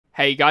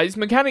Hey guys,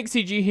 Mechanic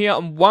CG here,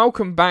 and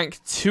welcome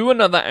back to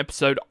another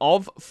episode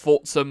of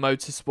Forza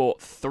Motorsport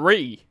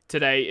 3.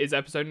 Today is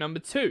episode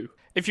number 2.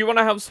 If you want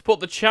to help support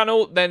the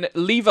channel, then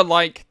leave a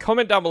like,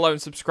 comment down below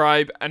and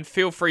subscribe, and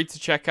feel free to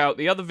check out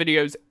the other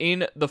videos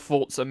in the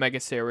Forza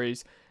Mega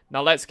Series.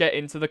 Now let's get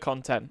into the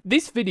content.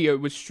 This video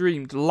was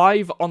streamed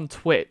live on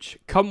Twitch.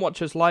 Come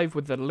watch us live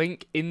with the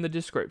link in the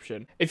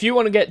description. If you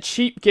want to get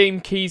cheap game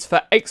keys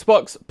for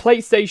Xbox,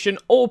 PlayStation,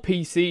 or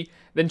PC,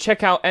 then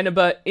check out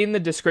Eneba in the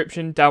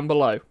description down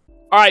below.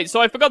 Alright, so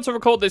I forgot to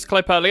record this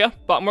clip earlier,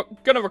 but I'm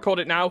going to record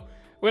it now.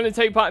 We're going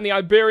to take part in the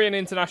Iberian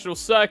International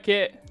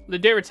Circuit,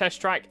 Ladera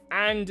test track,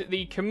 and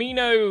the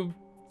Camino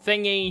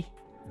thingy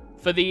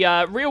for the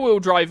rear-wheel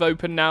drive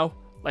open now.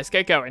 Let's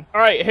get going.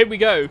 Alright, here we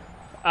go.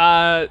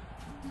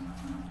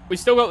 We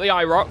still got the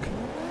IROC,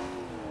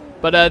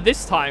 but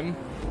this time,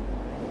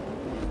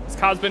 this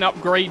car's been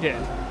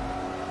upgraded.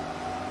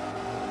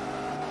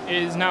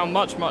 It is now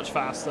much, much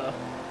faster.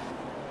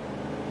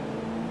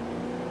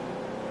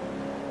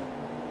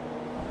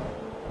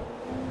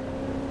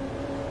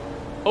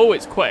 Oh,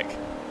 it's quick.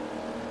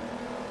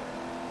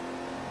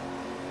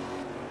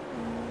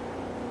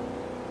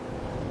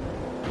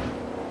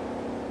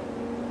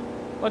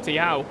 Bloody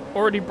hell.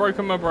 Already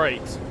broken my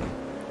brakes.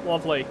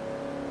 Lovely.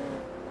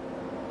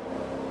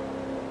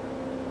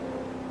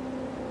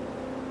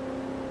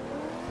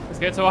 Let's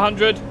get to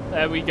 100.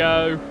 There we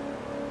go.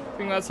 I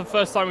think that's the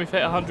first time we've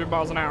hit 100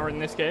 miles an hour in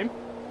this game.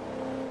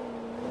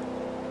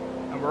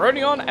 And we're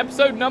only on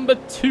episode number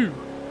 2.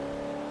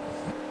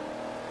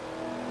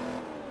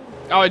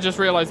 Oh, I just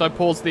realized I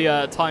paused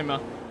the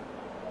timer.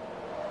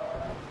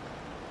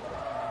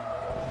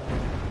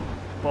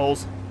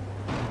 Balls.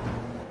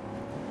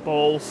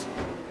 Balls.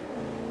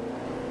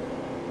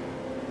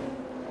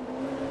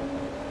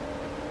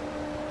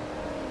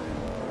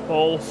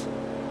 Balls.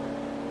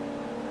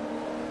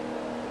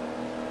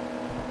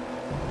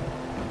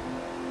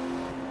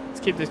 Let's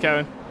keep this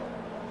going.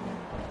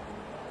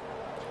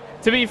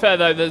 To be fair,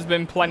 though, there's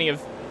been plenty of...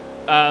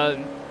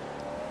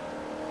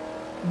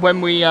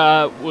 when we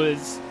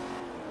was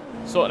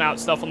sorting out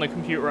stuff on the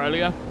computer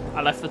earlier,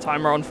 I left the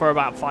timer on for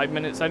about 5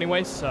 minutes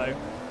anyway, so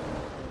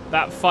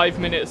that 5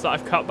 minutes that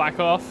I've cut back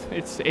off,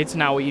 it's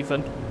now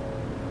even.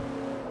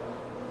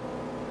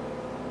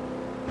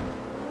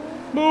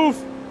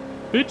 Move!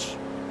 Bitch!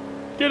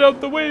 Get out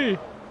the way!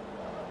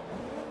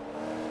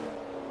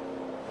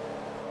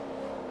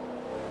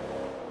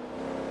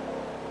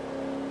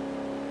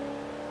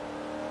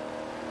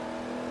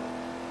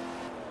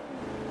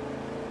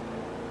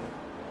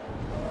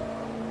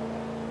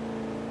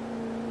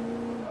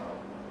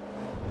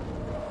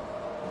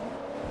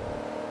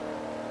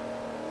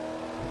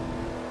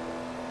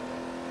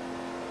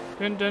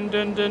 Dun, dun,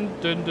 dun, dun,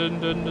 dun, dun,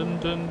 dun, dun,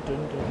 dun,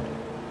 dun.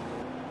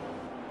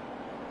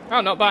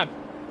 Oh, not bad.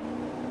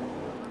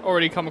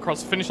 Already come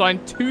across the finish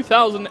line.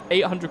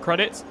 2,800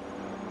 credits.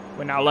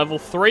 We're now level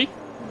 3.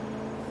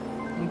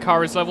 And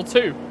car is level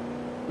 2.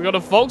 We got a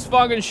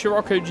Volkswagen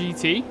Scirocco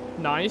GT.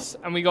 Nice.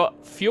 And we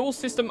got fuel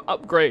system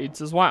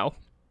upgrades as well.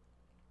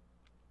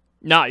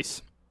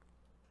 Nice.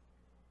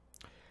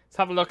 Let's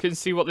have a look and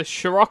see what this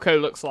Scirocco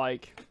looks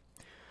like.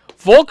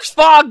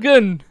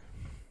 Volkswagen!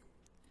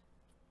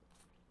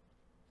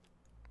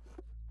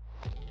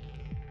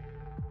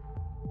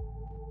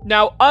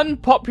 Now,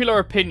 unpopular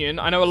opinion,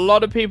 I know a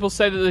lot of people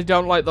say that they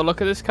don't like the look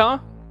of this car,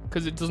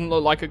 because it doesn't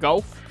look like a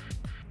Golf.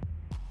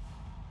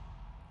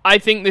 I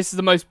think this is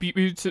the most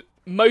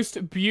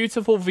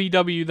beautiful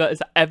VW that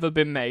has ever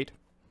been made.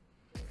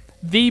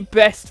 The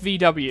best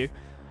VW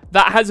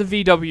that has a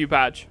VW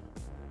badge.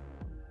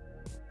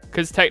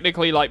 Because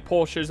technically, like,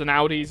 Porsches and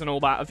Audis and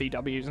all that are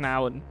VWs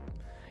now, and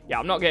yeah,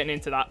 I'm not getting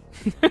into that.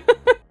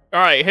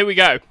 Alright, here we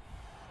go.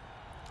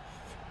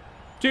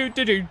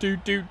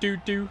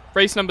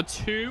 Race number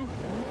 2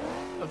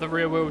 of the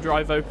rear-wheel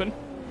drive open.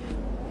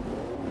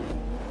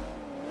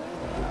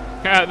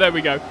 There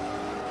we go.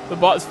 The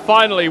bot's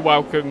finally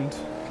welcomed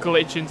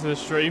Glitch into the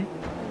stream.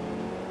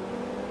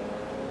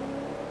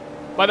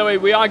 By the way,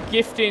 we are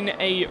gifting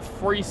a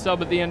free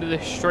sub at the end of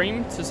this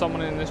stream to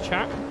someone in this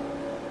chat.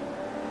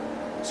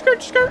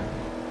 Skirt, skirt.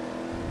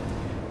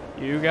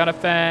 You got a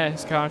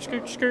fast car.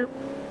 Skirt, skirt.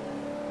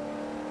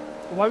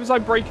 Why was I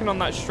braking on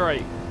that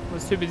straight? I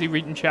was too busy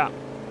reading chat.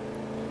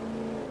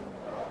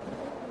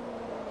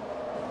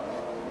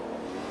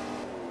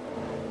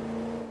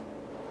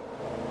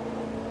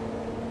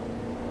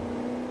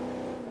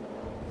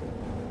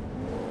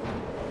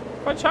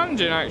 Quite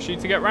challenging, actually,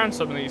 to get around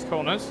some of these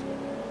corners.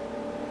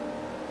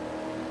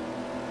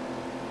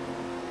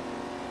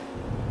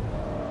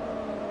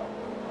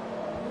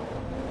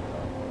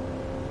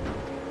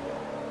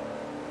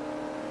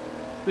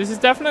 This is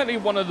definitely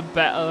one of the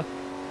better,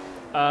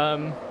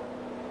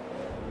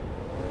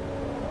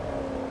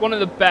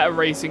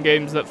 racing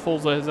games that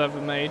Forza has ever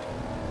made.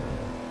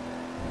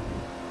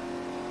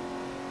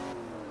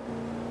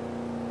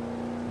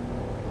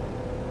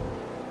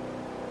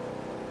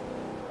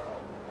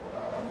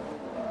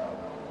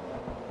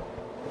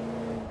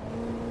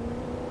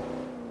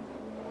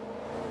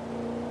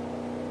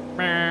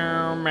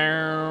 Meow,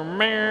 meow.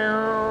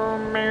 meow,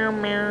 meow,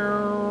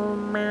 meow,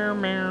 meow,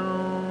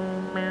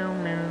 meow, meow,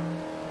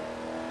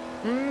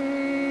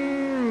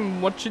 meow.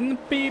 Watching the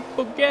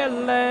people get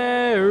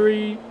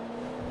Larry.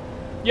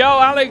 Yo,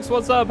 Alex,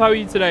 what's up? How are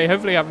you today?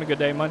 Hopefully having a good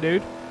day, my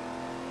dude.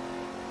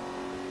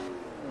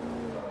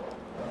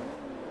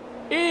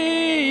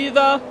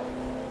 Either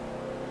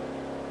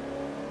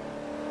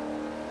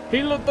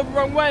he looked the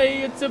wrong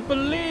way, it's a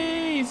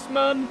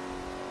policeman.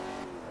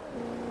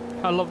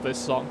 I love this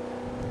song.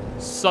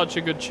 Such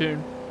a good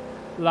tune.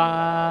 La.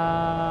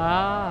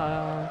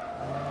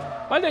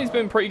 My day's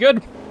been pretty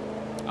good.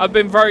 I've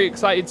been very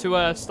excited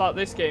to start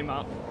this game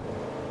up.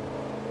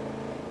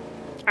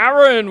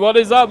 Aaron, what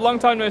is up? Long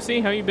time no see.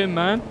 How you been,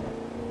 man?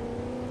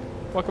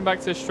 Welcome back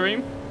to the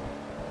stream.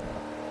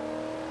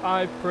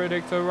 I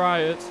predict a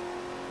riot.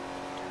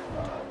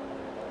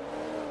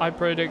 I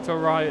predict a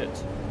riot.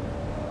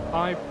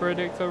 I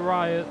predict a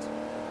riot.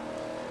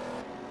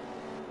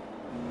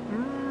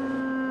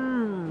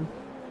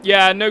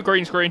 Yeah, no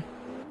green screen.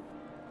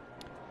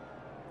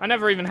 I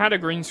never even had a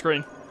green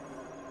screen.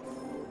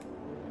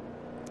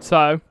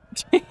 So.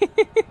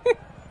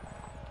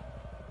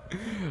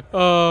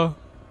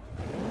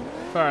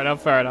 Fair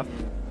enough, fair enough.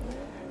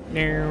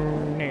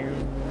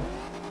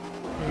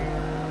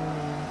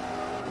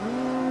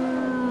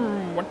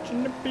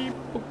 Watching the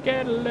people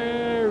get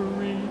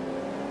Larry.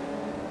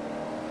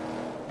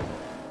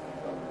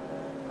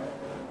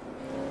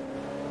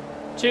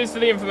 Cheers for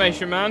the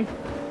information, man.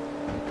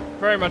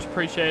 Very much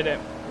appreciate it.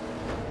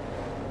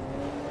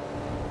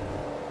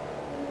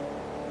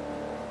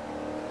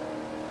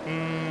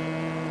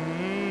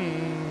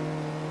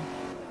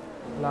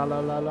 La la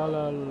la la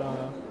la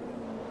la.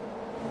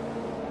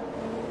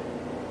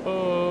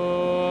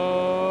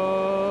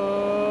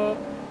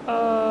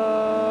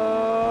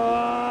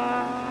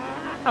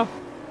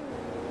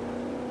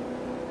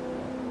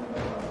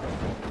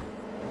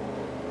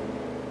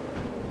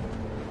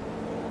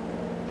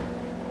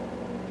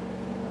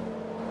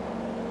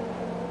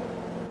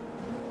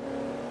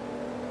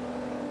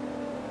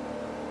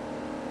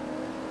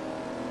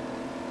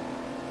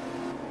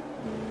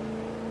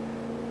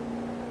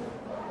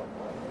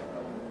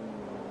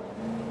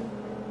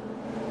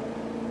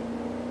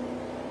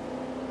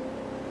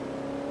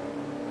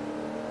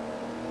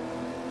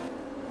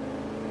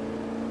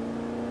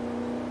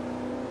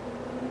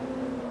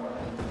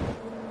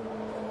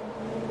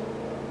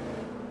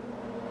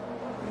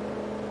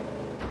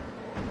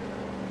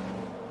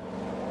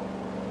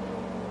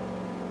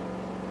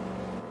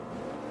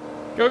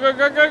 Go, go,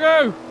 go, go,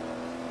 go!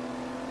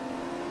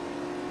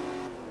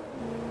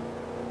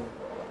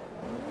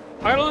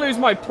 I'm gonna lose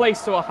my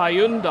place to a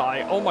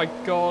Hyundai. Oh my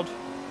god.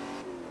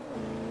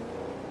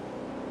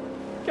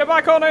 Get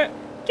back on it!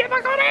 Get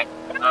back on it!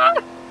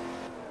 Ah!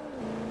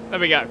 There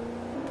we go.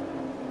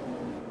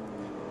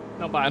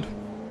 Not bad.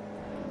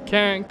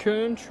 Can't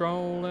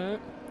control it.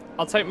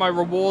 I'll take my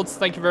rewards.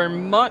 Thank you very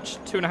much.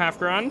 2.5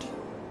 grand.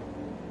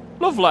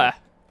 Lovely.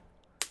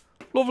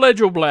 Lovely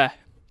jubbly.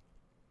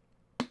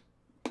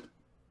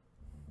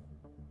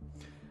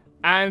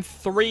 And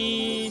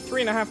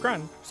 3.5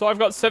 grand. So I've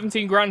got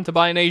 17 grand to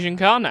buy an Asian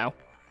car now.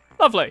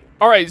 Lovely.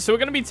 Alright, so we're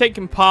going to be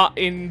taking part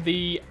in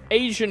the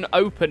Asian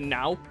Open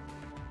now.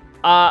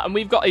 And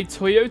we've got a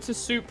Toyota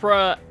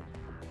Supra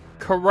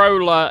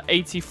Corolla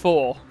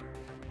 84.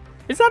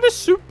 Is that a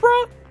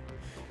Supra?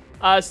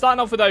 Starting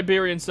off with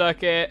Iberian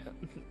circuit.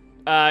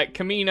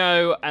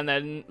 Camino and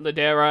then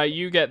Ladera.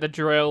 You get the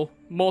drill.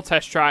 More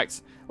test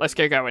tracks. Let's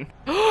get going.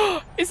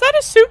 Is that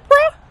a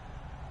Supra?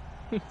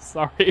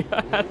 Sorry,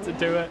 I had to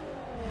do it.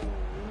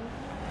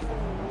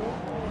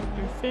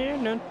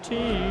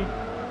 Infinity.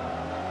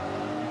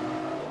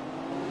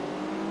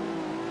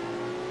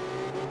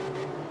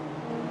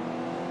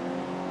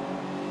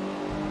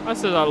 This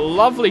is a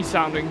lovely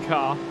sounding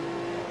car.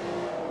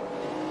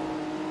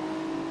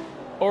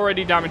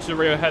 Already damaged the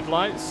rear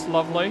headlights.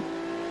 Lovely.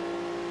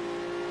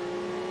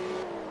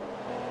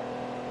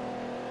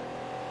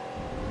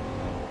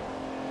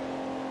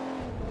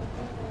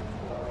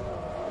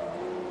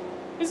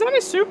 Is that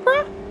a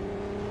Supra?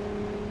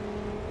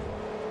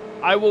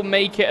 I will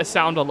make it a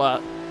sound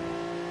alert.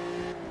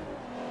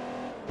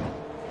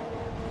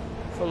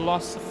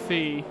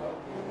 Philosophy.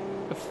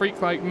 A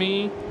freak like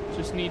me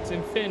just needs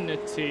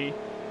infinity.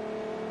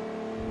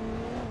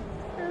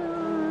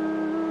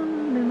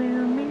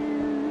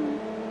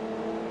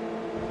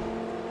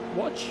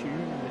 What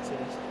tune this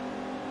is?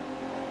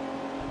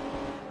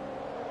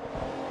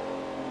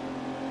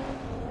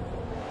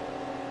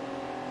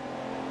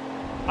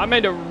 I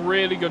made a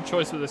really good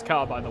choice with this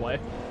car, by the way.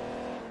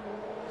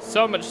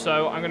 So much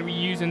so, I'm going to be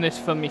using this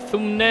for my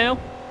thumbnail.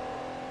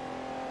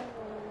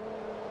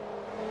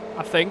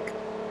 I think.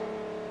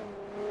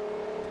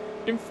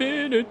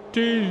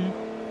 Infinity.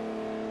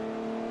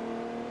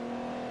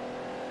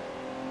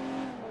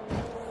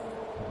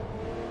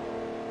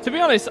 To be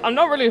honest, I'm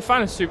not really a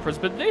fan of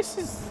Supras, but this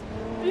is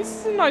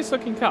a nice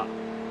looking car.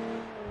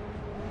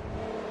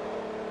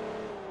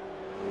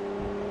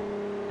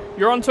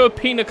 You're onto a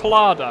pina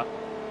colada.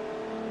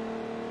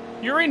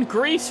 You're in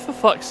Greece, for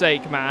fuck's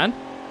sake, man.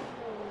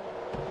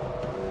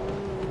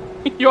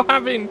 You're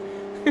having...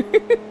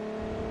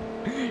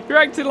 You're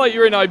acting like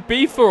you're in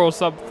Ibiza or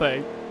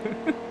something.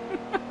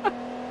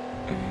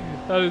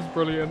 That is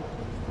brilliant.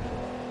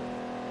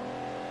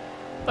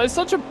 That's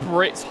such a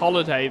Brits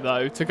holiday,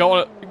 though, to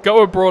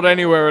go abroad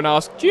anywhere and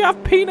ask, do you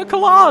have pina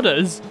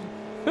coladas?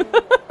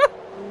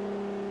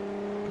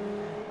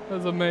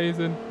 That's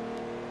amazing.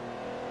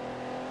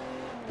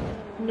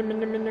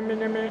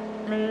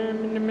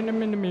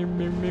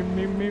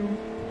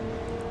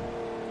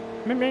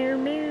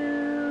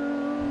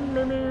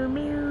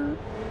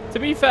 To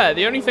be fair,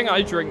 the only thing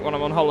I drink when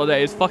I'm on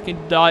holiday is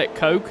fucking Diet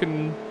Coke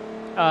and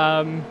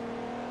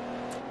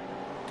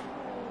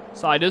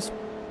ciders.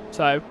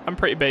 So, I'm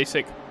pretty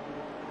basic.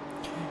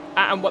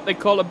 And what they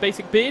call a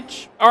basic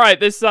bitch. Alright,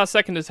 this is our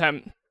second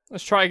attempt.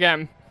 Let's try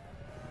again.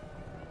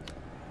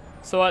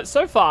 So,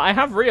 so far, I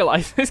have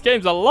realised this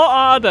game's a lot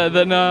harder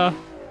than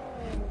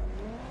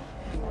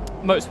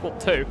Motorsport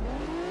 2. It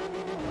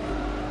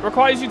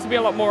requires you to be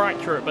a lot more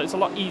accurate, but it's a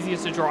lot easier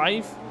to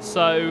drive.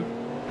 So,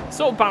 it's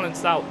sort of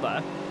balanced out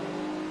there.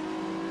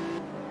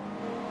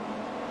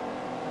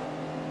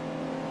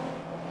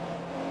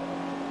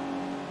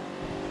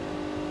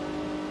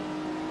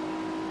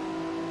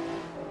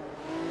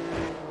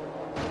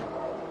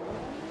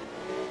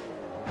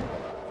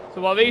 So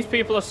while these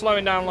people are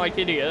slowing down like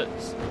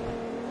idiots,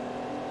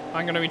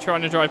 I'm going to be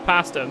trying to drive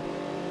past them.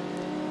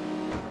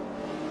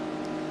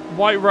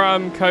 White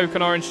rum, Coke,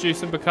 and orange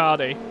juice and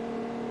Bacardi.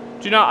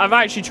 Do you know, I've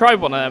actually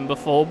tried one of them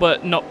before,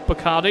 but not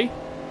Bacardi.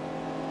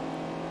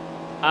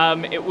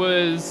 It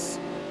was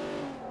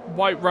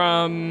white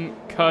rum,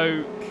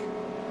 Coke,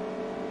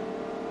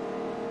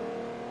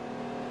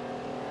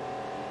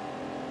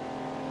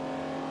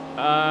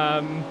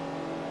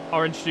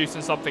 orange juice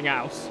and something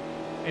else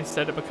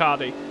instead of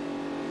Bacardi.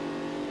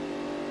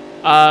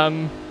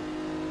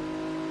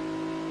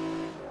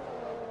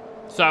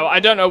 So I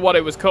don't know what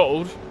it was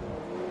called,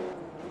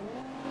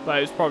 but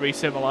it was probably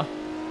similar.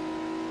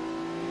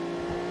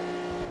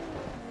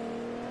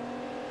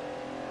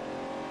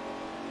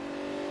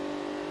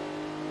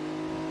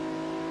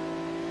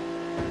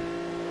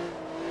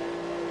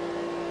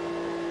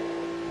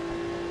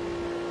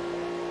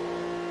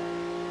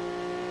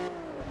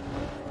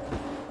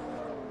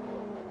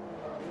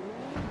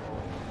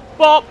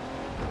 Bop!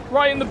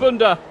 Right in the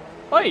bunda.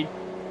 Hey!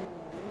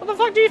 What the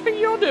fuck do you think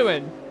you're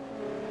doing?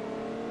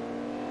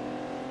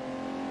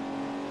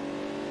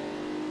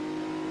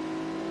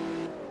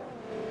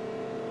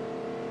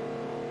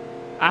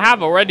 I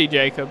have already,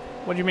 Jacob.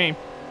 What do you mean?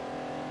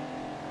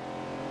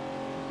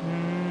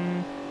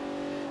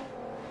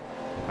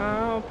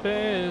 Help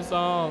is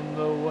on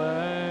the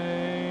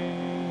way.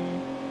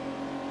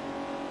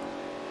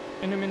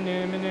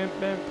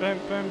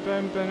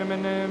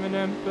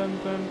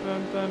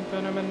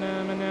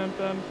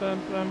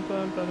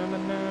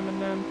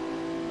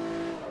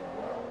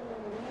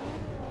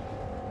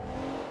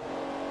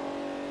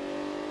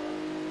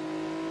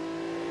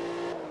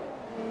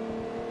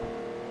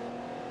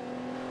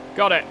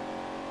 Got it.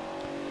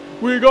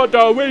 We got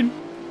Darwin.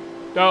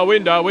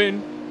 Darwin,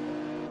 Darwin.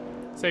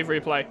 Save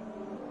replay.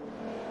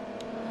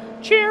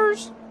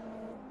 Cheers.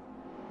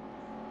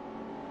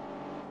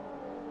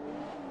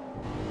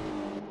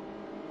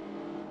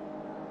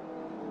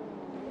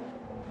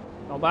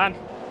 Not bad.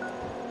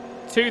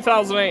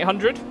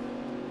 2,800.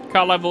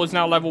 Car level is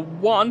now level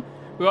 1.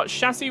 We got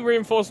chassis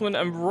reinforcement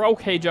and roll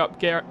cage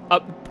upgrades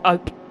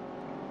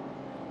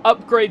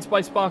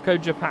by Sparco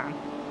Japan.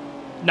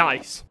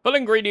 Nice. Full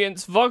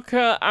ingredients: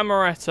 vodka,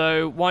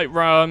 amaretto, white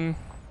rum,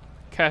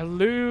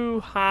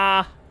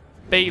 Kahlua,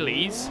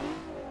 Bailey's,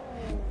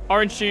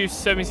 orange juice,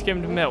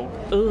 semi-skimmed milk.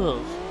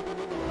 Ugh.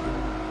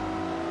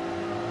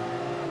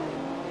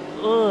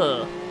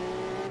 Ugh.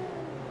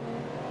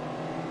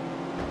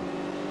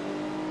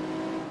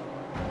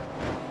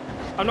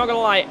 I'm not gonna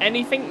lie,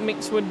 anything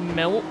mixed with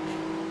milk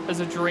as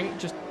a drink,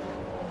 just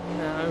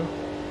no.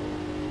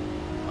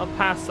 I'll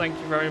pass, thank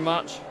you very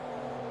much.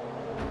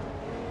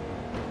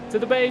 To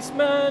the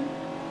basement,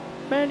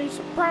 many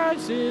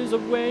surprises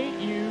await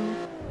you.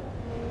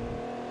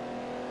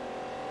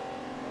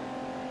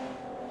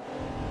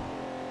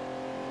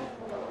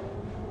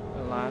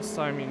 The last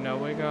time you know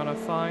we're gonna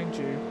find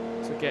you,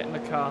 so get in the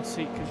car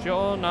seat, cause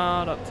you're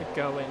not up to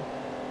going.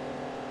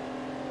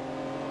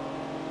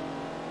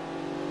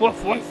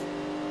 Woof woof.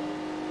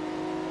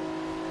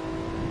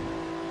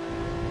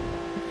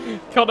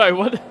 God,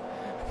 what?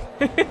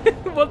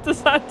 What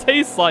does that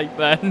taste like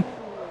then?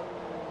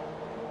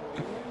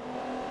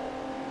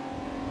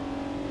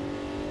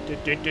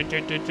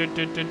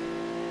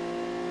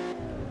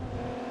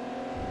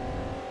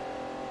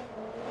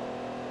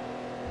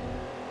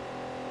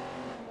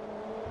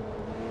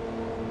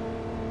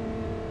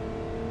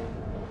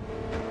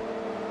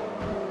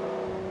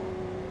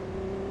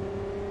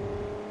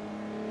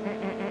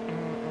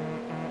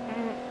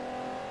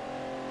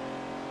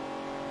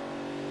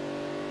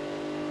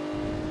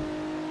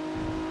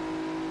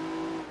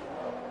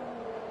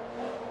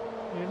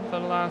 The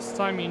last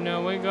time you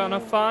know we're gonna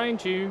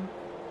find you.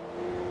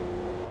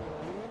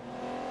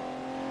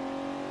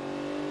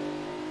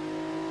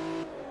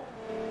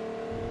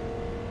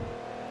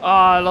 Oh,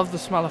 I love the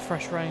smell of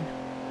fresh rain.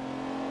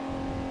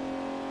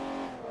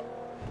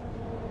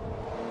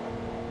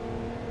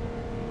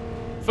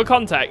 For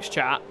context,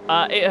 chat,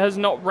 it has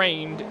not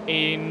rained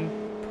in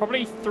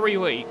probably 3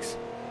 weeks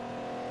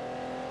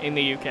in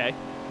the UK.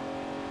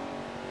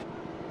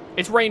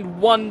 It's rained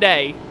 1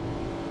 day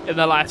in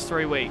the last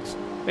 3 weeks,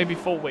 maybe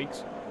 4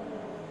 weeks.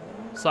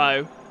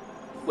 So,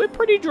 we're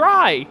pretty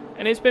dry,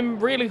 and it's been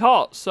really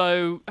hot,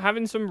 so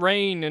having some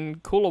rain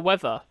and cooler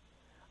weather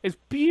is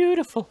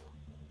beautiful.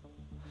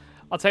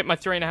 I'll take my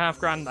 3.5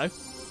 grand though.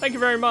 Thank you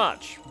very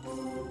much.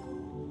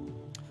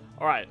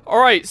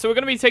 Alright, so we're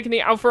going to be taking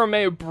the Alfa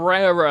Romeo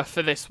Brera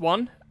for this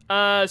one.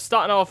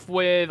 Starting off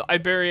with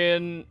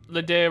Iberian,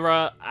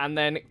 Ladera, and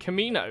then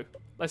Camino.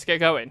 Let's get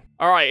going.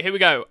 Alright, here we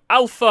go.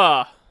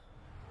 Alpha.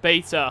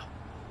 Beta.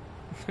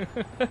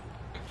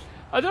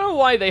 I don't know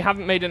why they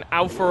haven't made an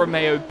Alfa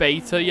Romeo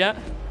Beta yet.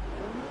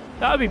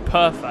 That would be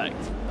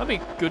perfect. That would be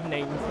a good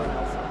name for an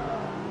Alfa.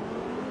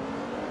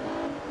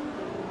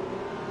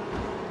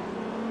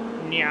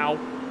 Meow.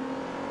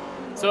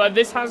 So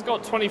this has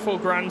got 24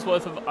 grand's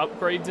worth of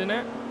upgrades in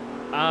it.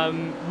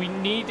 We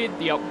needed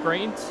the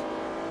upgrades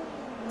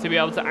to be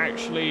able to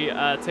actually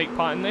take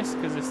part in this,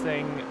 because this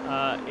thing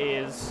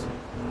is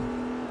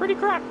pretty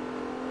crap.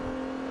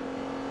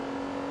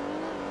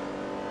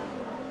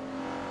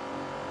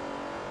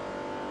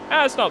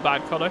 Ah, it's not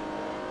bad, Cotto.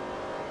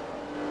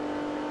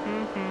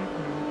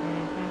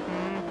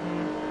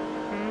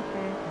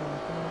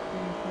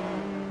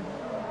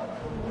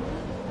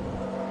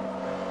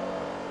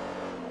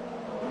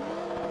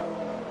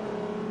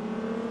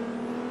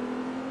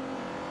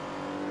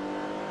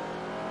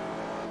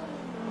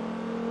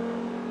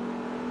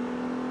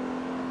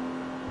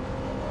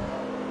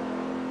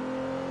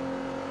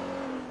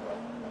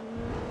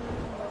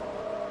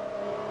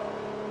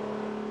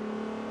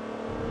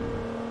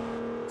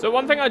 So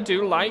one thing I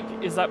do like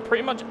is that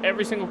pretty much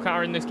every single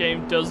car in this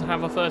game does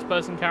have a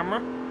first-person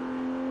camera.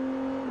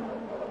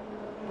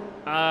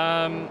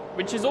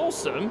 Which is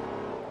awesome.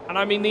 And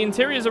I mean, the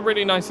interiors are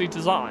really nicely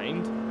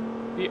designed.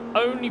 The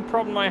only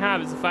problem I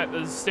have is the fact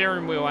that the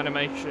steering wheel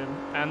animation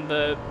and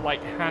the,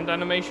 like, hand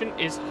animation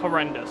is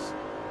horrendous.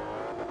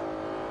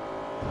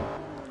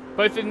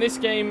 Both in this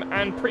game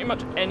and pretty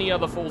much any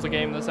other Forza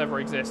game that's ever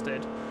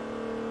existed.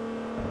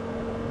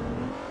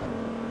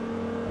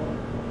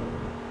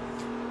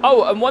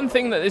 Oh, and one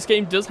thing that this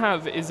game does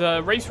have is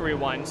a race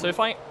rewind. So if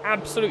I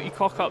absolutely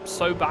cock up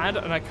so bad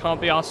and I can't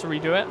be asked to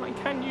redo it, I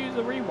can use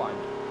a rewind.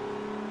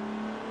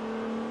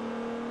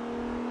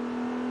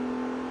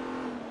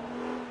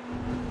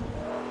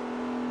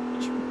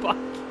 You buy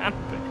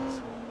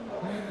cannabis.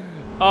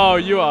 Oh,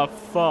 you are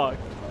fucked.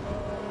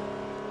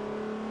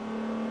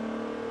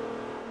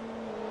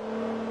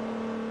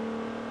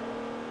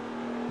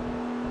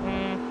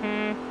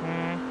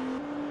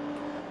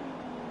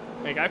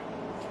 There you go.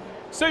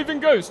 Saving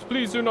Ghost,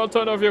 please do not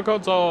turn off your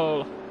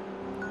console.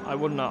 I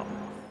would not.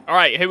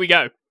 Alright, here we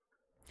go.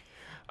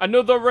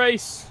 Another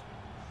race.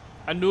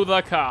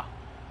 Another car.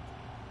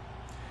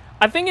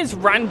 I think it's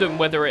random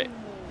whether it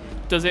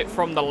does it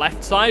from the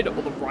left side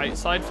or the right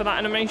side for that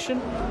animation.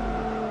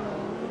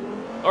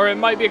 Or it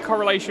might be a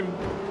correlation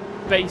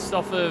based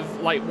off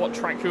of like what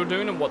track you're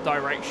doing and what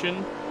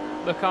direction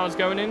the car's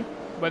going in.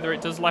 Whether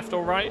it does left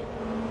or right.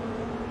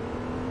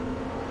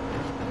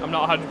 I'm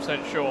not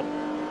 100% sure.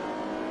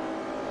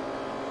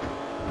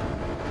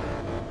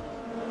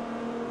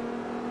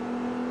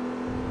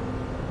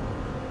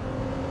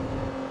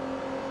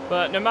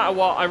 But no matter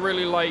what, I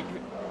really like...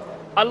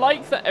 I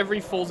like that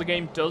every Forza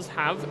game does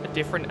have a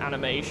different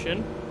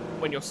animation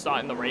when you're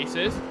starting the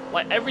races.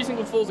 Like, every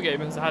single Forza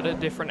game has had a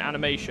different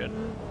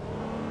animation.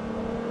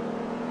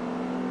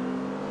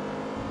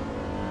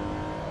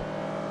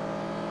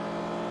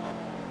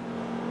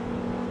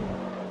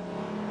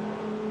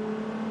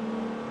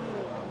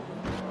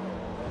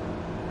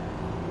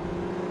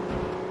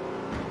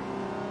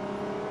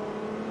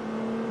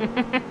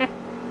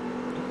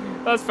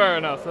 That's fair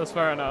enough, that's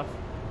fair enough.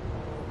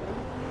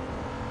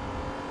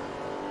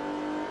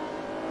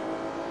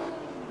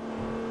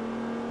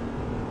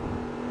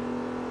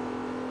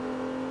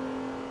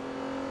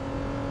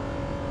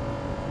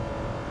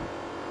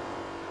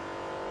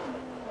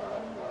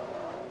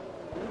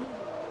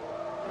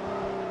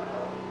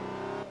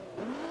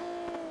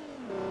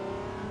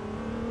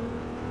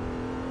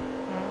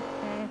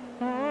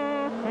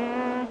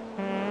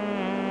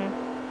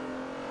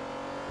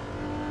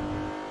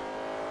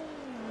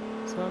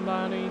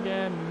 Somebody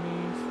get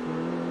me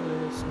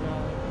through this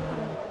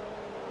nightmare.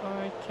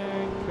 I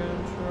can't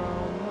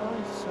control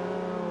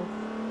myself.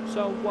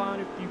 So what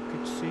if you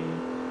could see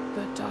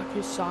the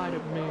darkest side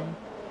of me?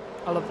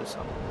 I love this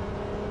song.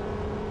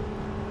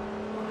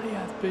 I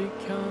have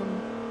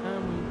become,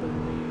 and we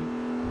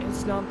believe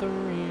it's not the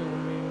real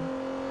me.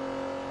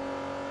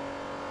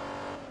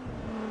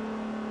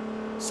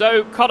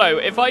 So,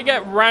 Cotto, if I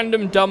get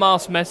random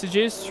dumbass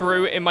messages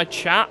through in my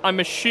chat, I'm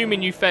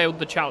assuming you failed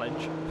the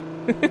challenge.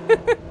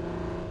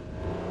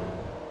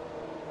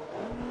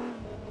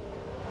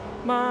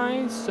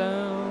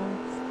 Myself.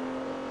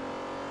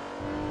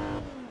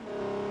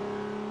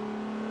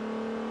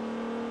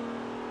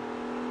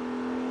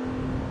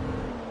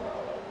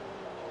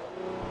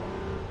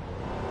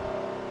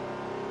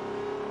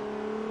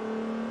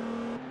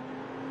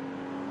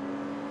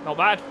 Not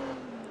bad.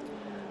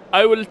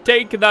 I will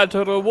take that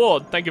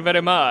reward. Thank you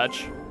very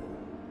much.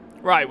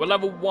 Right, we're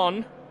level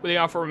 1 with the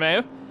Alfa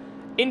Romeo.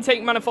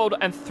 Intake manifold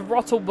and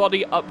throttle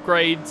body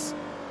upgrades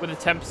with a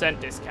 10%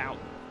 discount.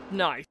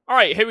 Nice.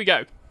 Alright, here we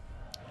go.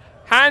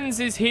 Hans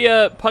is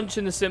here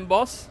punching the sim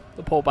boss.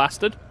 The poor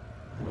bastard.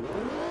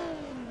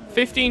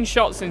 15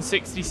 shots in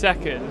 60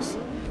 seconds.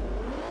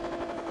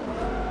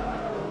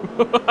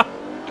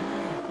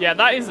 Yeah,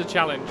 that is a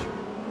challenge.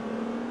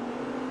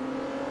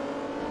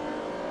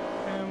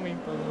 Can we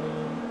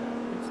believe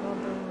it's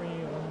not the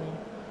real me?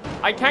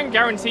 I can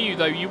guarantee you,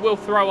 though, you will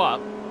throw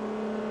up.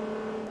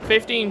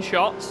 15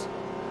 shots.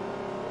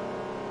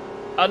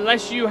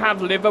 Unless you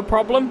have liver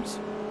problems,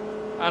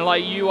 and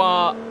like you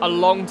are a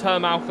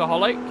long-term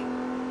alcoholic,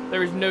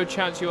 there is no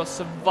chance you are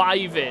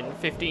surviving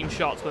 15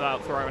 shots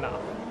without throwing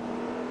up.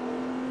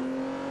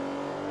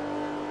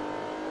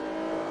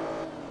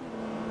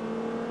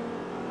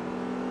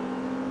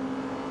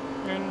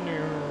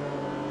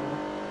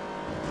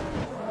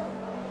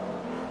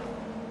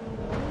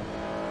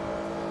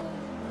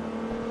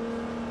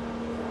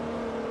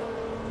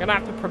 Gonna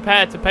have to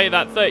prepare to pay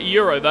that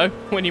 €30 though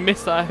when you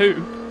miss that hoop.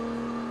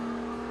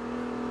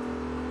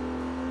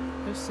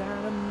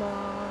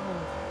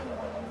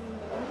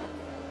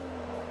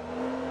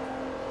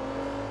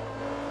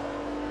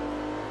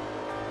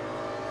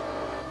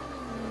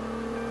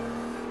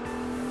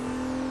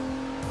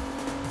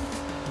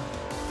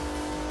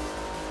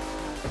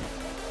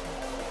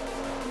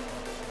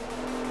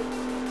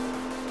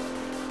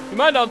 You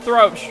might not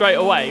throw up straight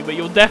away, but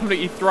you'll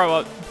definitely throw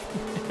up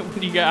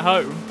when you get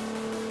home.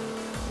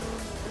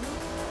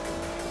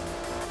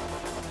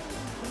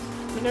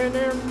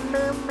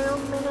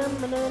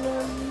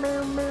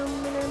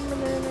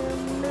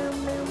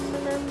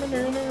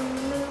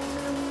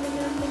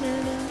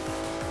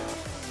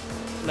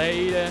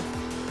 Later,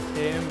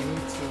 hear me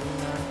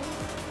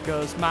tonight,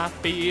 'cause my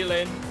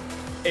feeling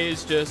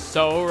is just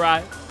so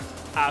right.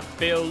 I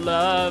feel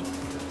love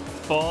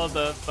for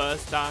the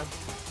first time.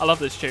 I love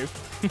this tune.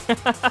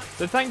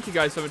 So thank you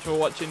guys so much for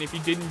watching. If you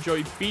did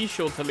enjoy, be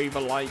sure to leave a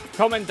like,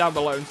 comment down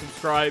below and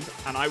subscribe,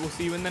 and I will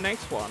see you in the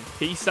next one.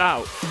 Peace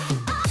out.